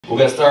We're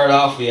going to start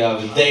off, we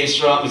have Dave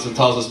Strom, who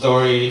tells a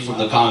story from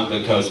the comic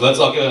book coast. Let's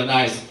all give it a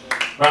nice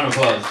round of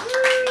applause.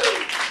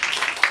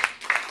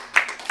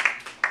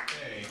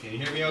 Okay, can you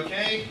hear me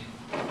okay?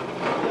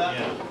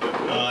 Yeah.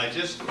 I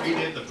just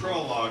redid the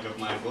prologue of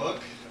my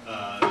book.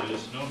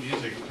 There's no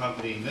music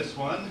accompanying this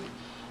one.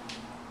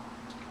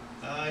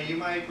 You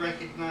might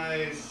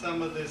recognize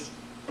some of this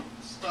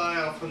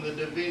style from the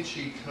Da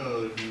Vinci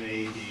Code,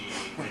 maybe,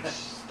 which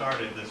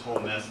started this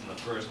whole mess in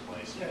the first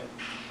place.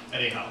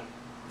 Anyhow,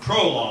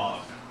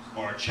 prologue,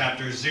 or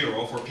chapter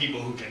 0 for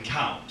people who can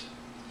count.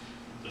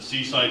 The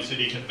Seaside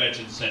City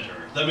Convention Center,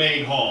 the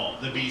main hall,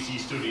 the BC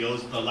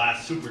Studios, the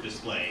last super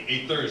display,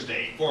 a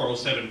Thursday,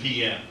 4:07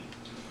 p.m.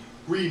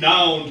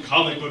 Renowned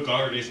comic book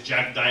artist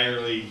Jack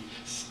Dyerly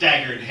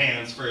staggered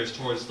hands first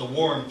towards the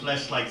warm,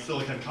 flesh-like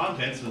silicon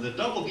contents of the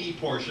double B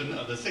portion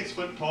of the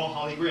 6-foot-tall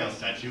Holy Grail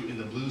statue in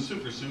the blue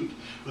supersuit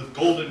with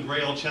golden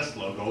Grail chest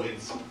logo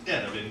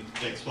instead of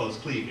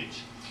exposed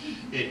cleavage.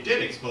 It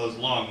did expose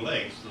long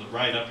legs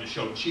right up to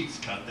show cheeks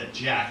cut that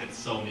Jack had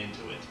sewn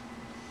into it.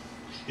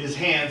 His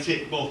hands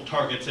hit both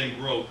targets and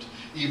groped,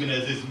 even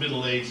as his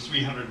middle-aged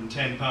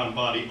 310-pound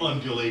body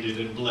undulated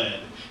and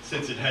bled,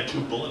 since it had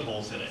 2 bullet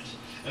holes in it.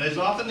 And as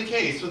often the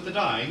case with the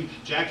dying,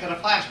 Jack had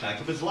a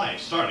flashback of his life,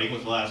 starting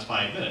with the last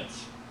 5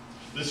 minutes.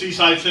 The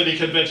Seaside City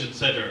Convention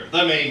Center,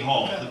 the main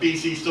hall, the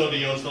BC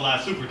Studios, the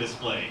last super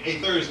display, a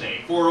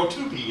Thursday,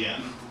 4:02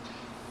 p.m.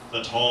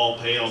 The tall,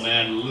 pale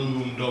man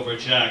loomed over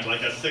Jack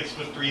like a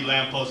 6'3"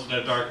 lamppost in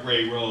a dark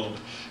gray robe.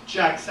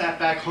 Jack sat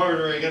back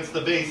harder against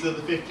the base of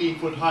the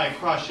 15-foot-high,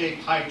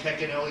 cross-shaped,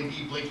 high-tech and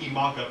LED blinking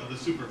mock-up of the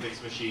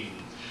Superfix machine.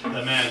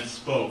 The man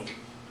spoke,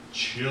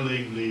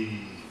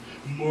 chillingly,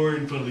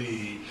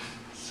 mournfully,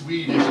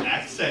 Swedish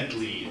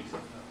accently.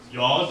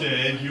 "Ja,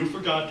 then you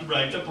forgot to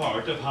write the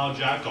part of how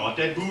Jack got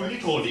that booty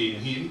told in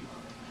him."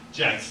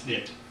 Jack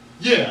sniffed.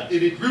 "Yeah,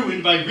 and it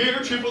ruined my rare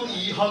Triple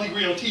E Holy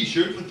Grail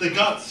t-shirt with the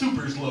Got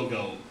Supers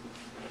logo."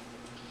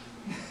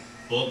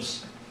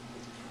 Oops.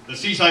 The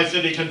Seaside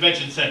City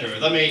Convention Center,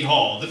 the main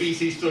hall, the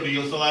BC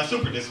Studios, the last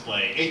super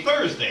display, a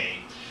Thursday,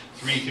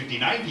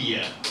 3:59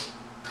 p.m.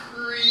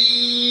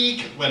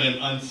 Creak went an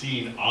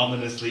unseen,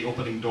 ominously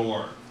opening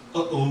door.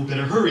 Uh-oh,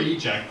 better hurry,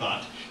 Jack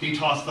thought. He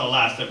tossed the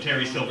last of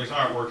Terry Silver's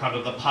artwork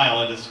onto the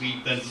pile at his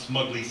feet, then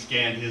smugly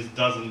scanned his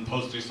dozen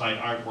poster-side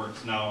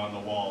artworks now on the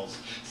walls,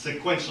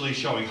 sequentially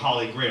showing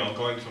Holy Grail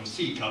going from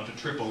C cup to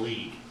Triple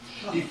E.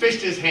 He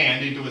fished his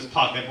hand into his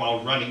pocket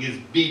while running his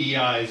beady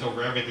eyes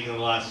over everything in the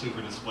last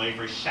super display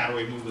for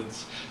shadowy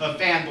movements of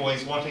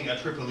fanboys wanting a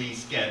Triple E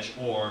sketch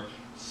or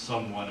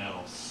someone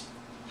else.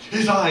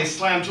 His eyes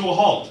slammed to a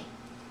halt.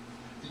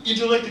 The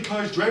Interlected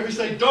car's driver's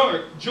side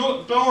door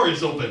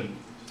is open.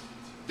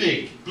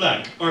 Big,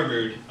 black,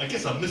 armored, I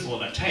guess a missile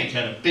in a tank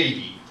had a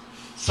baby.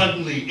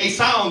 Suddenly, a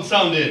sound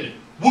sounded.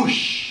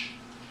 Whoosh!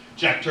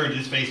 Jack turned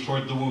his face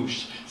toward the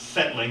whoosh,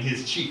 settling,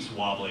 his cheeks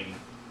wobbling.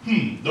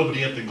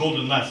 Nobody at the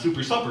Golden Last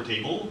Super Supper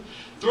table.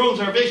 Thrones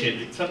are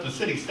vacant, except the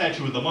sitting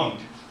statue of the monk.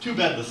 Too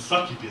bad the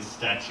succubus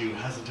statue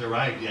hasn't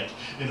arrived yet,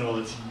 in all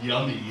its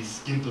yummy,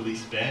 skimpily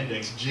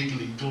spandex,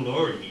 jiggly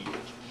glory.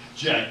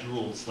 Jack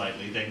drooled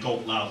slightly, then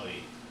gulped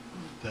loudly.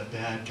 The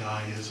bad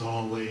guy as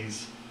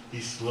always. He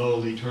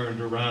slowly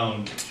turned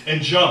around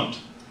and jumped.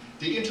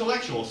 The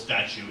intellectual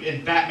statue,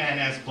 in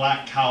Batman-esque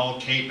black cowl,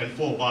 cape, and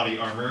full body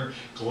armor,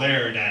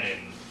 glared at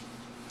him.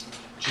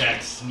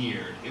 Jack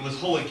sneered. It was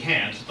holding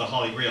hands with the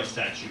Holy Grail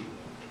statue.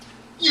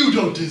 "You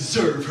don't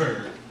deserve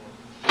her!"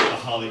 The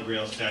Holy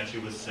Grail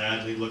statue was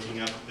sadly looking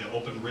up at the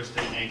open wrist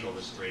and ankle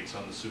restraints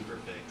on the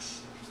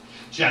Superfix.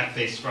 Jack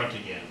faced front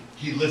again.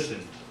 He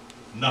listened.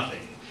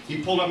 Nothing.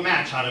 He pulled a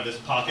match out of his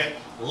pocket,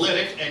 lit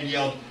it, and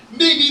yelled,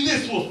 "Maybe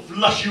this will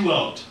flush you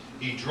out!"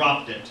 He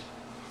dropped it.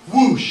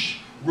 Whoosh!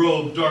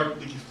 Robe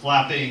darkly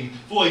flapping,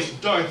 voice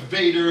Darth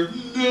Vader,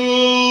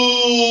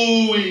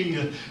 knowing.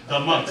 The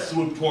monk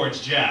swooped towards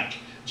Jack.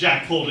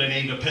 Jack pulled and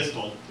aimed a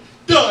pistol.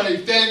 "Die,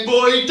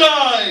 fanboy,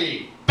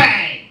 die!"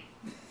 Bang!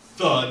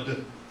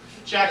 Thud.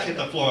 Jack hit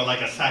the floor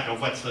like a sack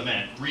of wet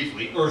cement,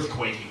 briefly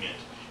earthquaking it.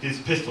 His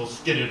pistol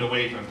skidded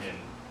away from him.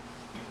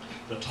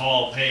 The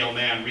tall, pale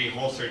man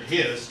reholstered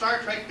his Star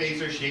Trek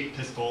phaser-shaped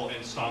pistol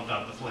and stomped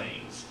out the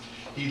flames.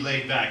 He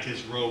laid back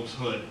his robe's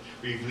hood,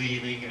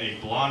 revealing a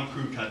blonde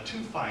crew cut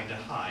too fine to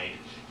hide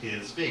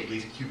his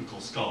vaguely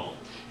cubical skull.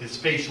 His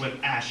face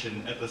went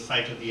ashen at the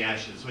sight of the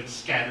ashes, which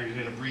scattered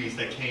in a breeze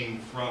that came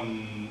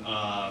from,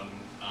 a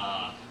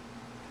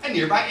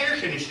nearby air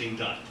conditioning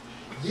duct.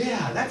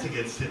 Yeah, that's a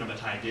good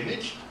cinematized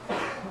image.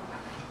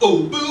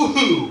 "Oh,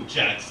 boo-hoo,"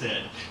 Jack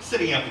said,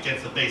 sitting up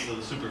against the base of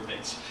the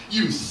Superfix.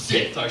 "You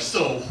Sith are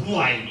so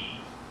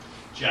whiny."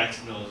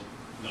 Jack's nose...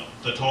 No,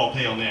 the tall,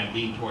 pale man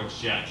leaned towards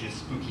Jack, his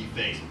spooky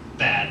face,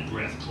 bad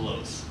breath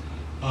close.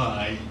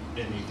 "I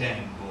am a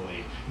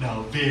fanboy.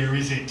 Now where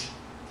is it?"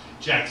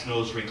 Jack's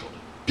nose wrinkled.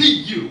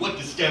 "P.U., what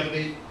do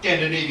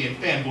Scandinavian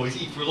fanboys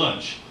eat for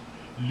lunch?"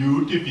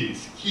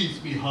 "Lutefisk keeps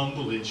me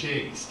humble and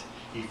chaste."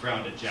 He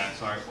frowned at Jack's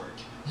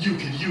artwork. "You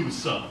could use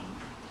some."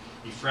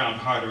 He frowned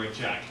harder at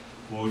Jack.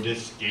 "For the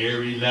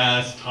scary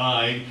last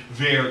time,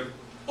 where..."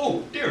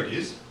 "Oh, there it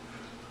is."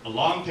 A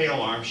long, pale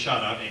arm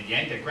shot out and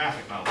yanked a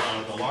graphic novel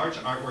out of the large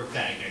artwork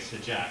bag next to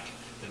Jack.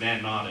 The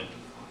man nodded.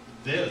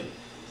 Well,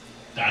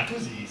 that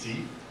was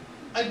easy.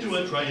 I'd do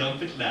a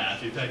triumphant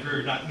laugh if I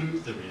were not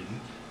Lutheran.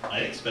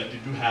 I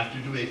expected to have to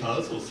do a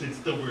puzzle since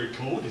the word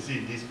code is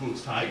in this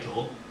book's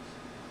title.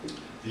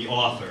 The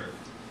author.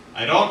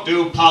 I don't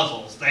do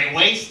puzzles. They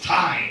waste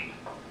time.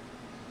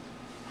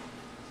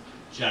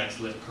 Jack's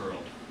lip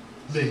curled.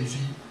 Lazy.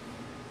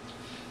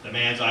 The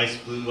man's ice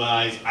blue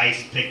eyes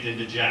ice-picked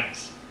into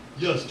Jack's.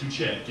 Just to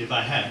check if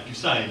I have to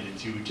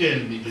silence you, tell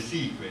me the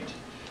secret.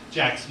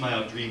 Jack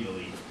smiled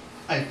dreamily.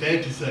 I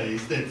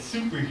fantasize that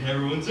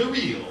superheroines are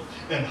real,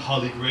 and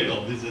Holly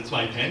Grail visits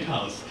my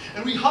penthouse,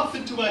 and we hop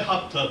into my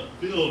hot tub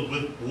filled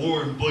with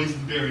warm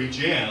boysenberry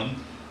jam.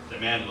 The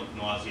man looked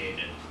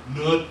nauseated.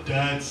 Not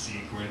that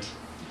secret.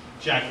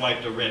 Jack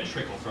wiped a red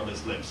trickle from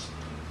his lips.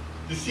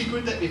 The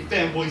secret that if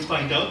fanboys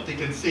find out, they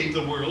can save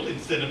the world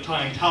instead of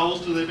tying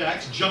towels to their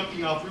backs,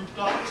 jumping off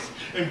rooftops,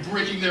 and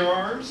breaking their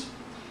arms?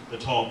 The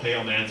tall,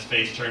 pale man's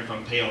face turned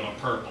from pale to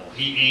purple.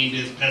 He aimed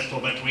his pistol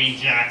between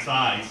Jack's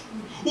eyes.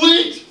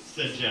 Wait,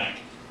 said Jack.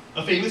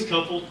 A famous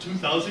couple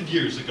 2,000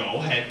 years ago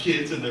had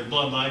kids and their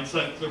bloodline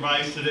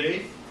survives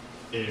today.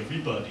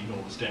 Everybody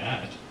knows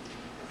that.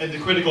 And the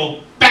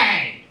critical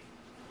bang!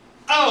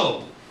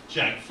 Oh!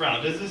 Jack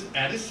frowned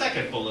at his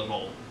second bullet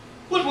hole.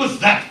 What was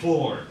that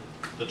for?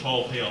 The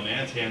tall, pale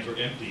man's hands were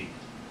empty.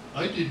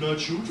 I did not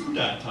shoot you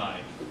that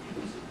time.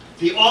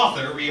 The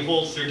author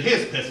reholstered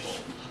his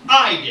pistol.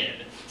 I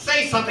did.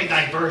 Say something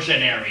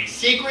diversionary.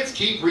 Secrets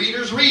keep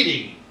readers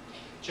reading.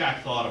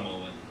 Jack thought a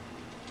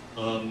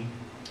moment.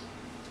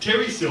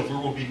 Terry Silver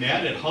will be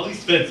mad at Holly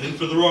Svensson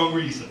for the wrong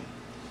reason.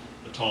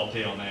 The tall,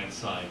 pale man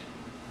sighed.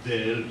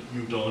 Well,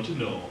 you don't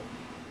know.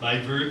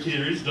 My work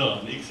here is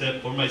done,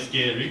 except for my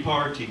scary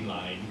parting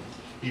line.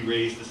 He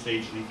raised a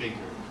sagely finger.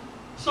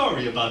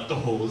 Sorry about the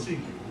holes in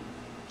you.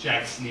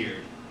 Jack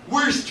sneered.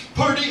 Worst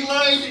parting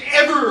line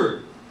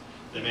ever!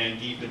 The man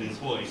deepened his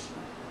voice.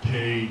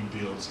 Pain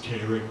builds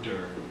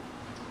character.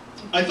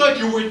 I thought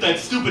you weren't that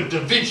stupid Da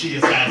Vinci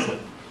assassin.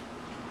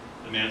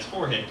 The man's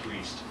forehead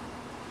creased.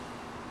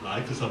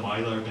 Life is a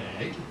Mylar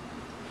bag.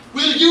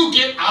 Will you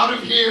get out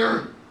of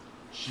here?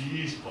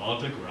 She's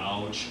fought a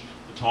grouch.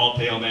 The tall,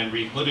 pale man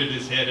rehooded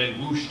his head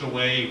and whooshed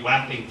away,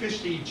 wafting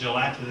fishy,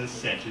 gelatinous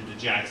scent into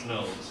Jack's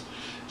nose.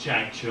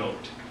 Jack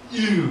choked.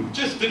 Ew,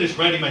 just finished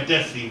writing my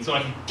death scene so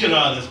I can get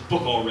out of this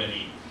book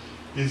already.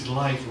 His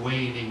life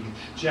waning,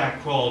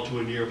 Jack crawled to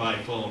a nearby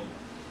phone.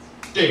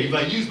 Dave,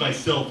 I used my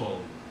cell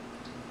phone.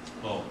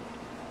 Oh.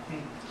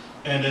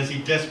 And as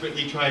he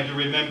desperately tried to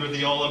remember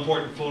the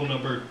all-important phone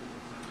number,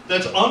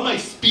 that's on my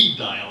speed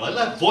dial. I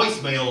left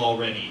voicemail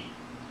already.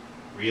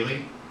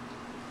 Really?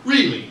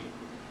 Really?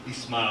 He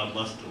smiled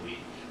lustily.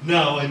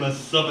 Now I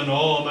must summon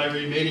all my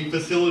remaining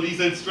facilities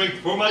and strength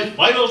for my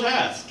final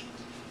task.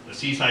 The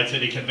Seaside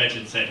City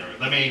Convention Center,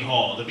 the main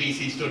hall, the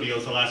BC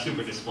Studios, the last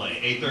super display,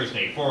 a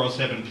Thursday,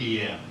 4:07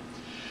 p.m.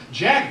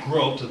 Jack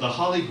groped to the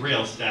Holy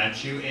Grail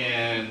statue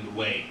and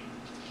wait.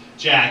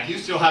 Jack, you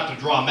still have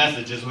to draw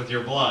messages with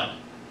your blood.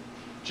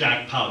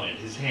 Jack pouted,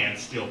 his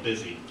hands still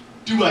busy.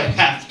 Do I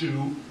have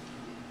to?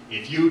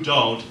 If you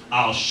don't,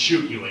 I'll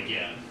shoot you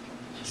again.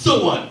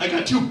 So what? I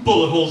got 2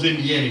 bullet holes in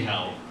me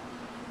anyhow.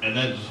 And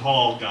then the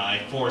tall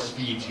guy force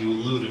feeds you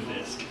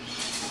lutefisk.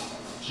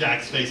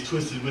 Jack's face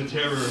twisted with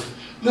terror.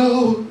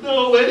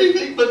 No,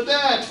 anything but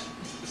that.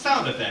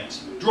 Sound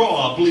effects.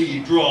 Draw,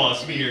 bleed, draw,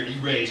 smear,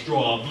 erase,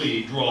 draw,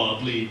 bleed,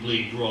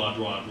 bleed, draw,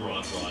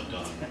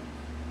 done.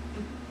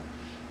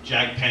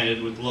 Jack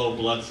panted with low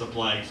blood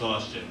supply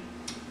exhaustion.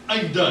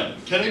 I'm done.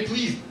 Can I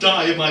please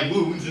die of my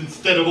wounds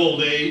instead of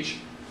old age?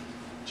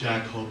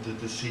 Jack hoped that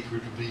the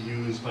secret would be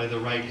used by the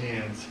right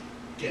hands.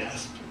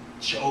 Gasp,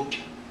 choke,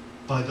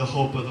 by the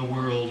hope of the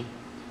world.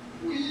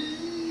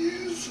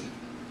 Wheeze,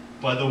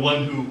 by the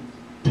one who...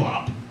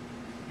 Plop.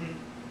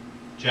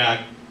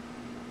 Jack.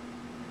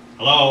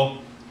 Hello?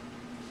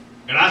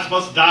 You're not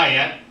supposed to die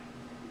yet.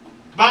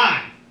 Come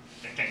on!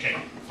 Okay.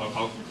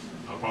 Poke.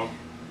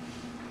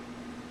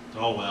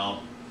 Oh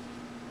well.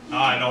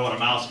 Now I know what a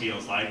mouse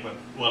feels like, but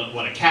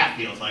what a cat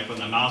feels like when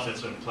the mouse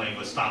it's been playing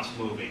with stops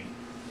moving.